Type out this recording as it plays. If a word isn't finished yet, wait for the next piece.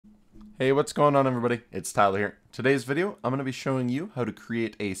Hey, what's going on everybody? It's Tyler here. Today's video, I'm going to be showing you how to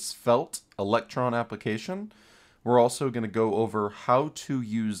create a Svelte Electron application. We're also going to go over how to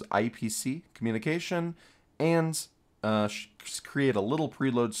use IPC communication and create a little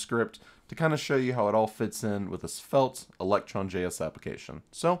preload script to kind of show you how it all fits in with a Svelte Electron.js application.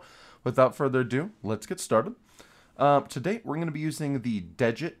 So, without further ado, let's get started. Today, we're going to be using the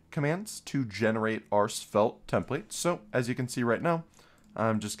degit commands to generate our Svelte template. So, as you can see right now,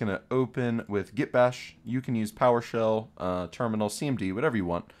 I'm just going to open with git bash. You can use PowerShell, terminal, CMD, whatever you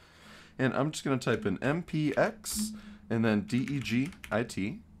want. And I'm just going to type in mpx and then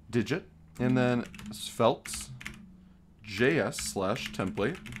degit digit and then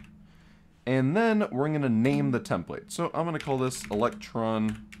svelte.js/template. And then we're going to name the template. So I'm going to call this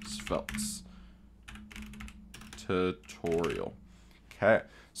Electron Svelte tutorial. Okay.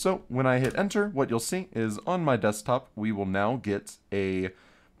 So when I hit enter, what you'll see is on my desktop, we will now get a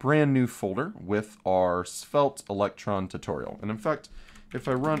brand new folder with our Svelte Electron tutorial. And in fact, if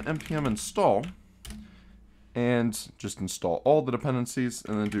I run npm install and just install all the dependencies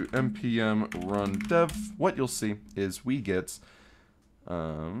and then do npm run dev, what you'll see is we get,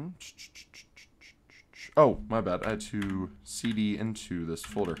 oh, my bad, I had to cd into this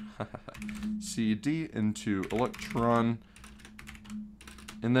folder. cd into Electron.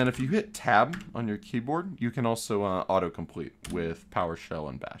 And then if you hit tab on your keyboard, you can also autocomplete with PowerShell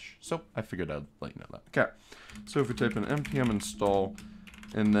and bash. So I figured I'd let you know that. Okay, so if we type in npm install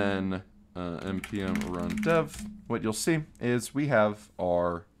and then npm run dev, what you'll see is we have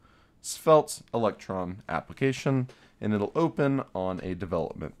our Svelte Electron application, and it'll open on a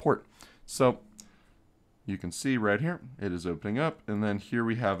development port. So you can see right here, it is opening up, and then here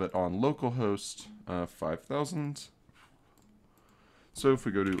we have it on localhost 5000. So if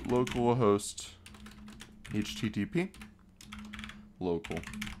we go to localhost http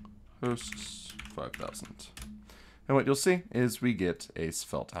localhost 5000, and what you'll see is we get a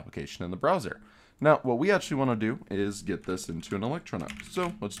Svelte application in the browser. Now what we actually want to do is get this into an Electron app.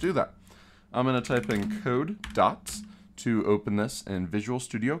 So let's do that. I'm going to type in code dot to open this in Visual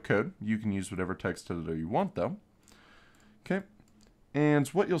Studio Code. You can use whatever text editor you want though. Okay. And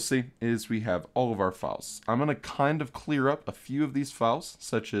what you'll see is we have all of our files. I'm going to kind of clear up a few of these files,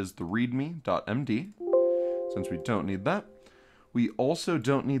 such as the readme.md, since we don't need that. We also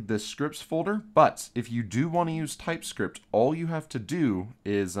don't need this scripts folder, but if you do want to use TypeScript, all you have to do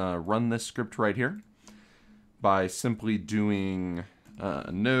is run this script right here by simply doing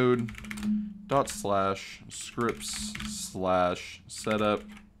node./scripts/setup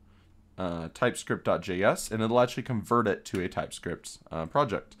TypeScript.js, and it'll actually convert it to a TypeScript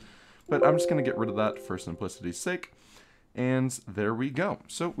project. But I'm just going to get rid of that for simplicity's sake. And there we go.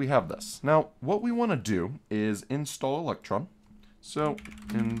 So we have this. Now, what we want to do is install Electron. So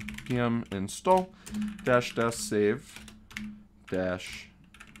npm install --save -dev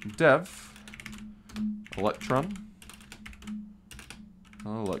Electron.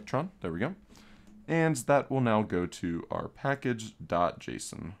 There we go. And that will now go to our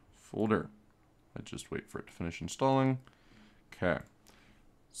package.json folder. I just wait for it to finish installing. Okay.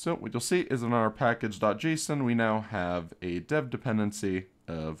 So what you'll see is in our package.json, we now have a dev dependency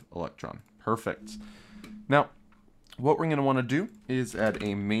of Electron. Perfect. Now, what we're going to want to do is add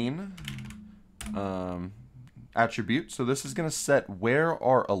a main attribute. So this is going to set where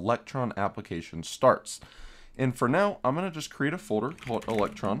our Electron application starts. And for now, I'm going to just create a folder called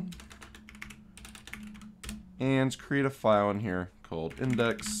Electron and create a file in here called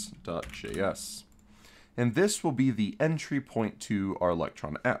index.js. And this will be the entry point to our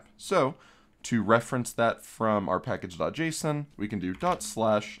Electron app. So to reference that from our package.json, we can do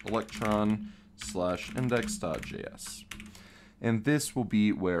 /electron/index.js. And this will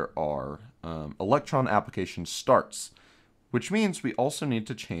be where our Electron application starts, which means we also need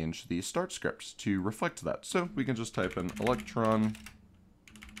to change the start scripts to reflect that. So we can just type in Electron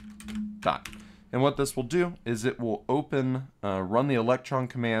dot. And what this will do is it will open, run the Electron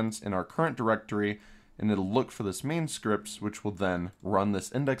commands in our current directory, and it'll look for this main scripts, which will then run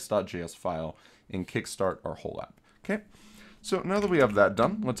this index.js file and kickstart our whole app. Okay, so now that we have that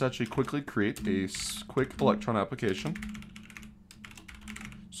done, let's actually quickly create a quick Electron application.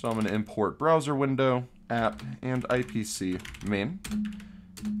 So I'm going to import browser window, app, and IPC main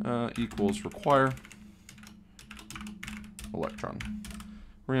equals require Electron.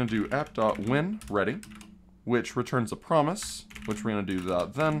 We're going to do app.when ready, which returns a promise, which we're going to do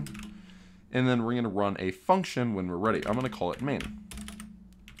then, and then we're going to run a function when we're ready. I'm going to call it main.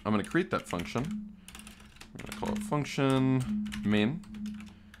 I'm going to create that function. I'm going to call it function main.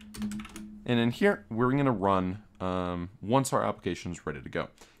 And in here, we're going to run once our application is ready to go.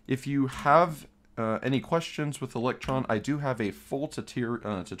 If you have any questions with Electron, I do have a full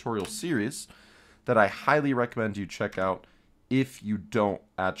tutorial series that I highly recommend you check out if you don't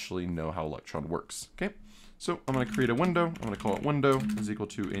actually know how Electron works. Okay, so I'm going to create a window. I'm going to call it window is equal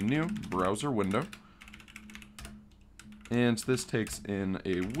to a new browser window. And this takes in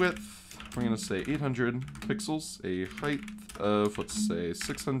a width, we're going to say 800 pixels, a height of, let's say,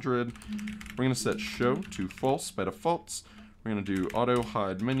 600. We're going to set show to false by default. We're going to do auto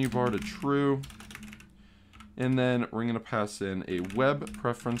hide menu bar to true. And then we're going to pass in a web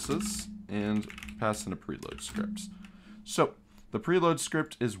preferences and pass in a preload script. So the preload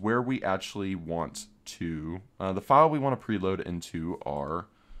script is where we actually want to, the file we want to preload into our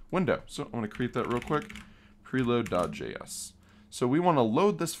window. So I'm going to create that real quick. Preload.js. So we want to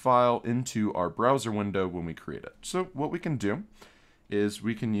load this file into our browser window when we create it. So what we can do is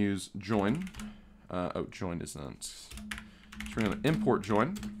we can use join. Join isn't. So we're going to import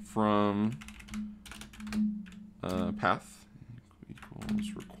join from path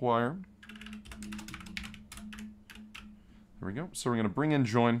equals require. There we go. So we're going to bring in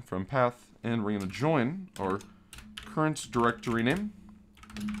join from path, and we're going to join our current directory name,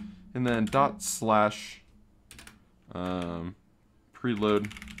 and then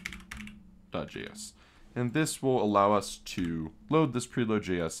preload.js. And this will allow us to load this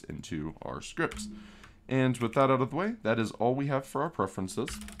preload.js into our scripts. And with that out of the way, that is all we have for our preferences.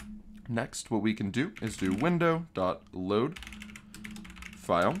 Next, what we can do is do window.load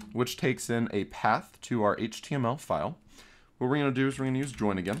file, which takes in a path to our HTML file. What we're going to do is we're going to use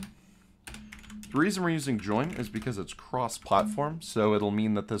join again. The reason we're using join is because it's cross-platform, so it'll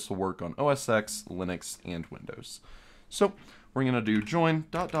mean that this will work on OS X, Linux, and Windows. So we're going to do join ..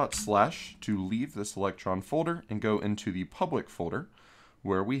 to leave this Electron folder and go into the public folder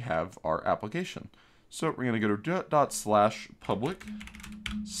where we have our application. So we're going to go to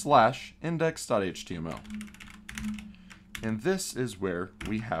 ./public/index.html. And this is where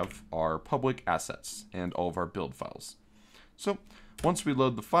we have our public assets and all of our build files. So once we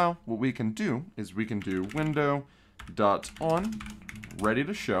load the file, what we can do is we can do window.on ready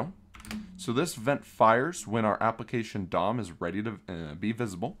to show. So this event fires when our application DOM is ready to be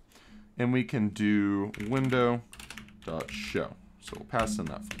visible. And we can do window.show. So we'll pass in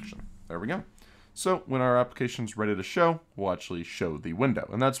that function. There we go. So when our application is ready to show, we'll actually show the window.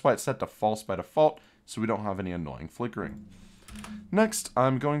 And that's why it's set to false by default, so we don't have any annoying flickering. Next,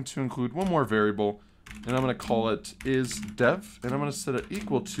 I'm going to include one more variable, and I'm going to call it isDev, and I'm going to set it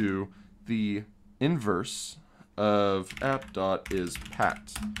equal to the inverse of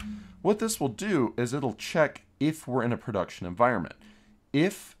app.isPacked. What this will do is it'll check if we're in a production environment.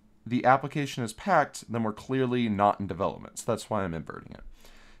 If the application is packed, then we're clearly not in development, so that's why I'm inverting it.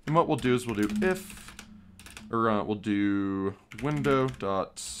 And what we'll do is we'll do we'll do window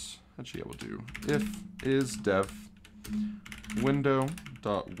dot, actually, yeah, we'll do if isDev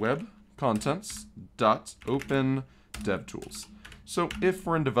window.web contents .open DevTools. So if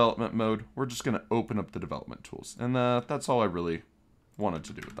we're in development mode, we're just going to open up the development tools. And that's all I really wanted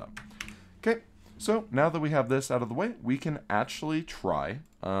to do with that. Okay, so now that we have this out of the way, we can actually try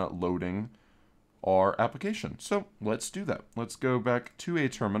loading our application. So let's do that. Let's go back to a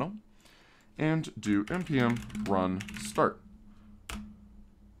terminal and do npm run start.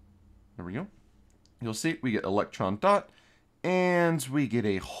 There we go. You'll see we get electron dot, and we get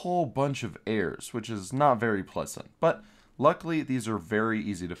a whole bunch of errors, which is not very pleasant. But luckily, these are very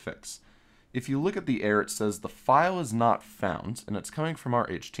easy to fix. If you look at the error, it says the file is not found, and it's coming from our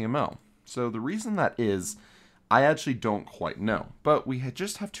HTML. So the reason that is, I actually don't quite know, but we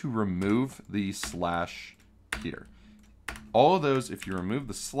just have to remove the slash here. All of those, if you remove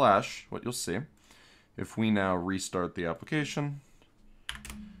the slash, what you'll see, if we now restart the application,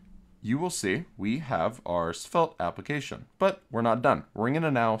 you will see we have our Svelte application, but we're not done. We're going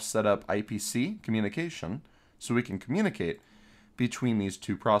to now set up IPC communication so we can communicate between these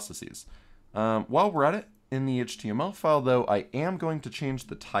two processes. While we're at it, in the HTML file, though, I am going to change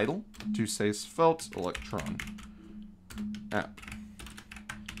the title to say Svelte Electron app.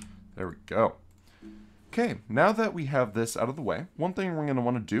 There we go. Okay, now that we have this out of the way, one thing we're going to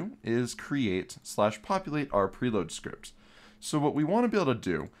want to do is create / populate our preload script. So what we want to be able to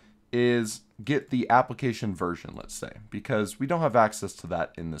do is get the application version, let's say, because we don't have access to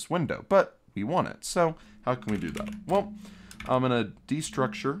that in this window, but we want it. So how can we do that? Well, I'm going to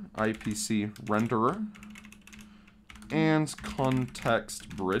destructure IPC renderer and context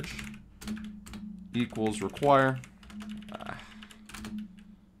bridge equals require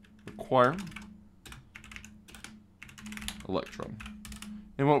electron.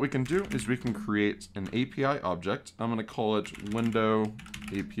 And what we can do is we can create an API object. I'm going to call it window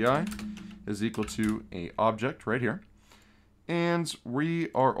API is equal to a object right here. And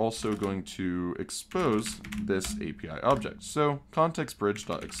we are also going to expose this API object. So context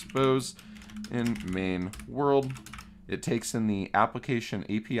bridge.expose in main world. It takes in the application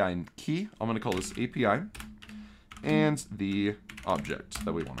API key. I'm going to call this API and the object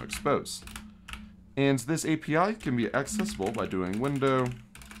that we want to expose. And this API can be accessible by doing window.api.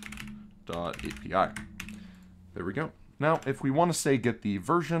 There we go. Now, if we want to say get the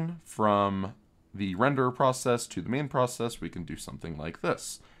version from the renderer process to the main process, we can do something like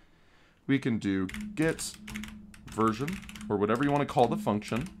this. We can do get version, or whatever you want to call the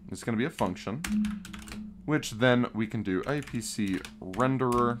function. It's going to be a function, which then we can do IPC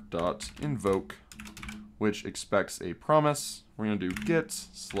renderer.invoke, which expects a promise. We're going to do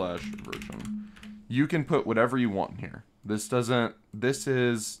get/version. You can put whatever you want in here. This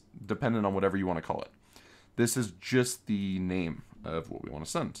is dependent on whatever you want to call it. This is just the name of what we want to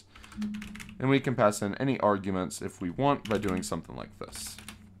send. And we can pass in any arguments if we want by doing something like this.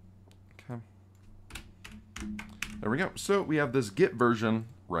 Okay. There we go. So we have this get version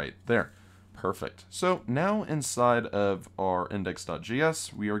right there. Perfect. So now inside of our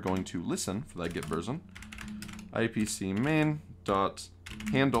index.js, we are going to listen for that get version. IPC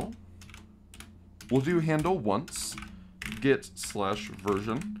main.handle. We'll do handle once.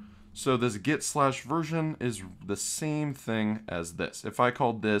 Get/version. So this get/version is the same thing as this. If I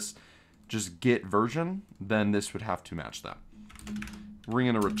called this just get version, then this would have to match that. We're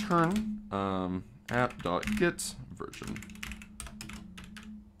going to return app.get version.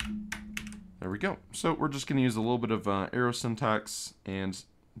 There we go. So we're just going to use a little bit of arrow syntax and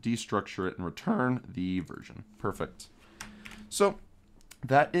destructure it and return the version. Perfect. So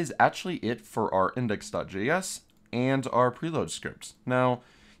that is actually it for our index.js and our preload scripts. Now,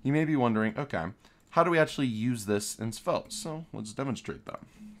 you may be wondering, okay, how do we actually use this in Svelte? So let's demonstrate that.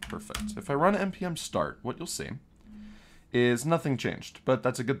 Perfect. If I run npm start, what you'll see is nothing changed, but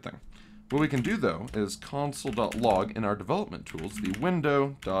that's a good thing. What we can do, though, is console.log in our development tools, the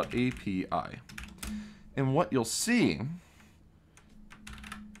window.api. And what you'll see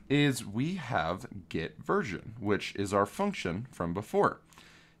is we have get version, which is our function from before.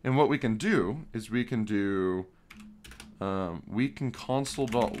 And what we can do is we can do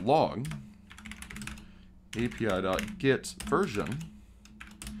console.log api.get version,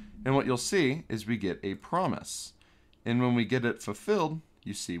 and what you'll see is we get a promise. And when we get it fulfilled,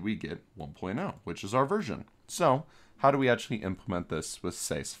 you see we get 1.0, which is our version. So how do we actually implement this with,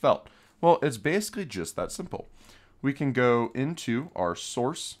 say, Svelte? Well, it's basically just that simple. We can go into our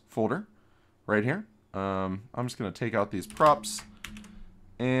source folder right here. I'm just going to take out these props.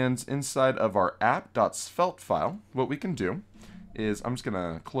 And inside of our app.svelte file, what we can do is I'm just going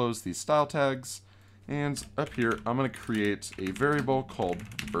to close these style tags. And up here, I'm going to create a variable called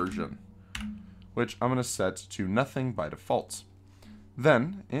version, which I'm going to set to nothing by default.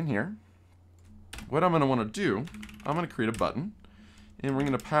 Then in here, what I'm going to want to do, I'm going to create a button. And we're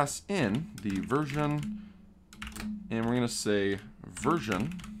going to pass in the version. And we're going to say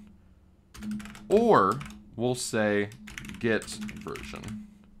version. Or we'll say get version.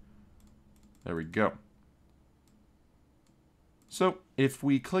 There we go. So if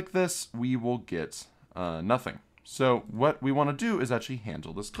we click this, we will get nothing. So what we want to do is actually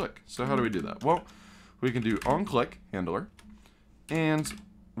handle this click. So how do we do that? Well, we can do onClick handler, and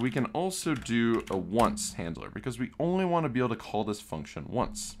we can also do a once handler, because we only want to be able to call this function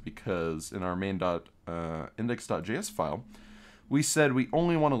once, because in our main.index.js file, we said we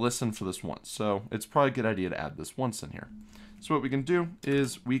only want to listen for this once. So it's probably a good idea to add this once in here. So what we can do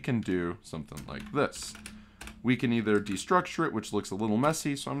is we can do something like this. We can either destructure it, which looks a little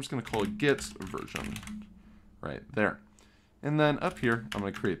messy, so I'm just going to call it get version right there. And then up here, I'm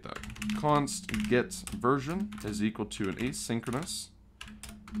going to create that. Const get version is equal to an asynchronous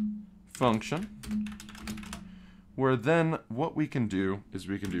function, where then what we can do is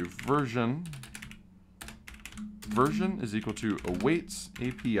we can do version is equal to awaits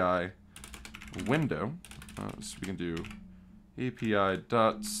API window. So we can do API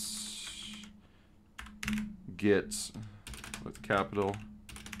dot get with capital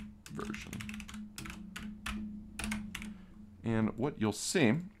version. And what you'll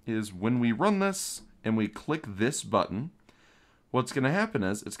see is when we run this and we click this button, what's going to happen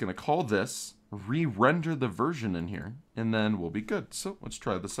is it's going to call this, re-render the version in here, and then we'll be good. So let's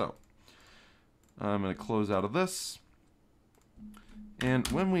try this out. I'm going to close out of this. And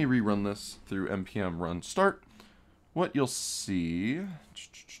when we rerun this through npm run start, what you'll see...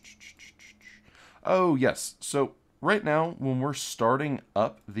 Oh, yes. So right now, when we're starting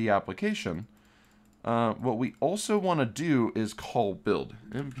up the application, what we also want to do is call build,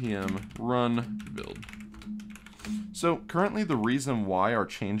 npm run build. So currently the reason why our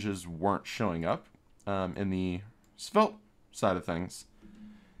changes weren't showing up in the Svelte side of things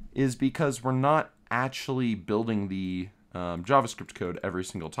is because we're not actually building the JavaScript code every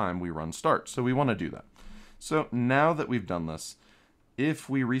single time we run start. So we want to do that. So now that we've done this, if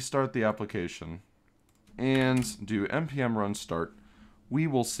we restart the application and do npm run start, we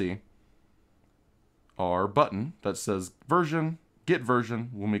will see our button that says version, get version.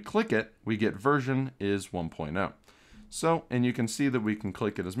 When we click it, we get version is 1.0. So, and you can see that we can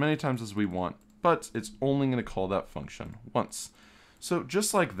click it as many times as we want, but it's only going to call that function once. So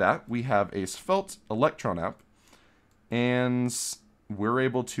just like that, we have a Svelte Electron app, and we're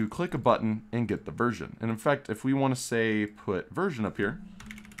able to click a button and get the version. And in fact, if we want to say put version up here,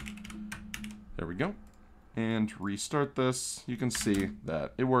 there we go, and restart this, you can see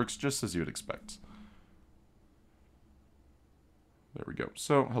that it works just as you would expect. There we go.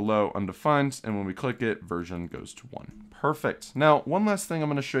 So hello undefined, and when we click it, version goes to 1. Perfect. Now, one last thing I'm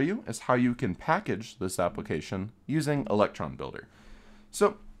going to show you is how you can package this application using electron-builder.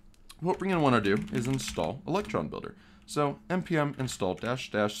 So what we're going to want to do is install electron-builder. So npm install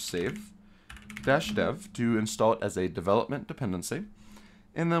 --save -dev to install it as a development dependency,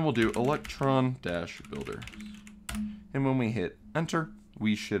 and then we'll do electron-builder. And when we hit enter,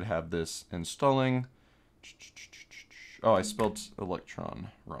 we should have this installing. Oh, I spelled electron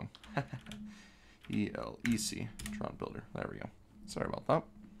wrong. E-L-E-C, Electron Builder. There we go. Sorry about that.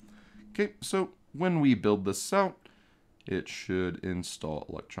 Okay, so when we build this out, it should install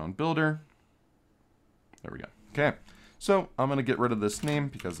Electron Builder. There we go. Okay, so I'm going to get rid of this name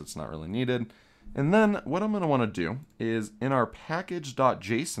because it's not really needed. And then what I'm going to want to do is in our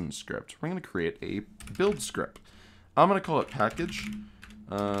package.json script, we're going to create a build script. I'm going to call it package.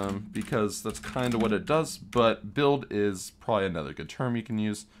 Because that's kind of what it does, but build is probably another good term you can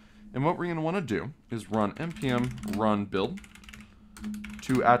use. And what we're going to want to do is run npm run build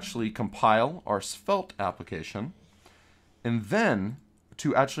to actually compile our Svelte application. And then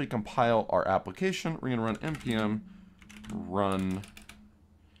to actually compile our application, we're going to run npm run,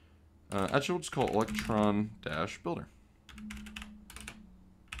 actually we'll just call it electron-builder.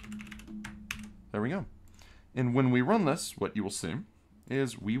 There we go. And when we run this, what you will see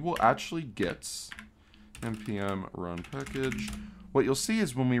is we will actually get npm run package. What you'll see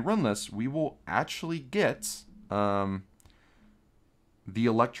is when we run this, we will actually get the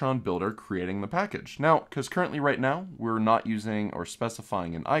Electron Builder creating the package. Now, because currently right now, we're not using or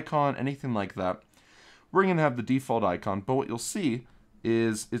specifying an icon, anything like that. We're going to have the default icon, but what you'll see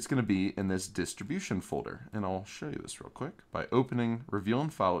is it's going to be in this distribution folder. And I'll show you this real quick by opening Reveal in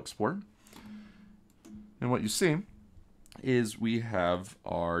File Explorer. And what you see is we have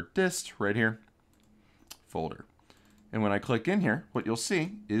our dist right here folder. And when I click in here, what you'll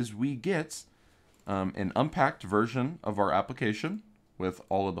see is we get an unpacked version of our application with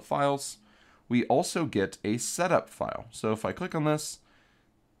all of the files. We also get a setup file. So if I click on this,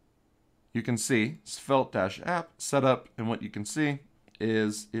 you can see svelte-app setup, and what you can see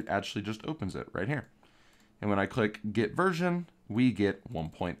is it actually just opens it right here. And when I click get version, we get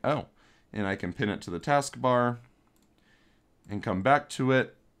 1.0. And I can pin it to the taskbar and come back to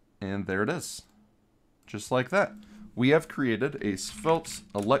it, and there it is. Just like that. We have created a Svelte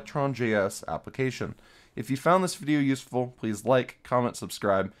Electron.js application. If you found this video useful, please like, comment,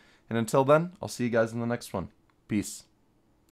 subscribe, and until then, I'll see you guys in the next one. Peace.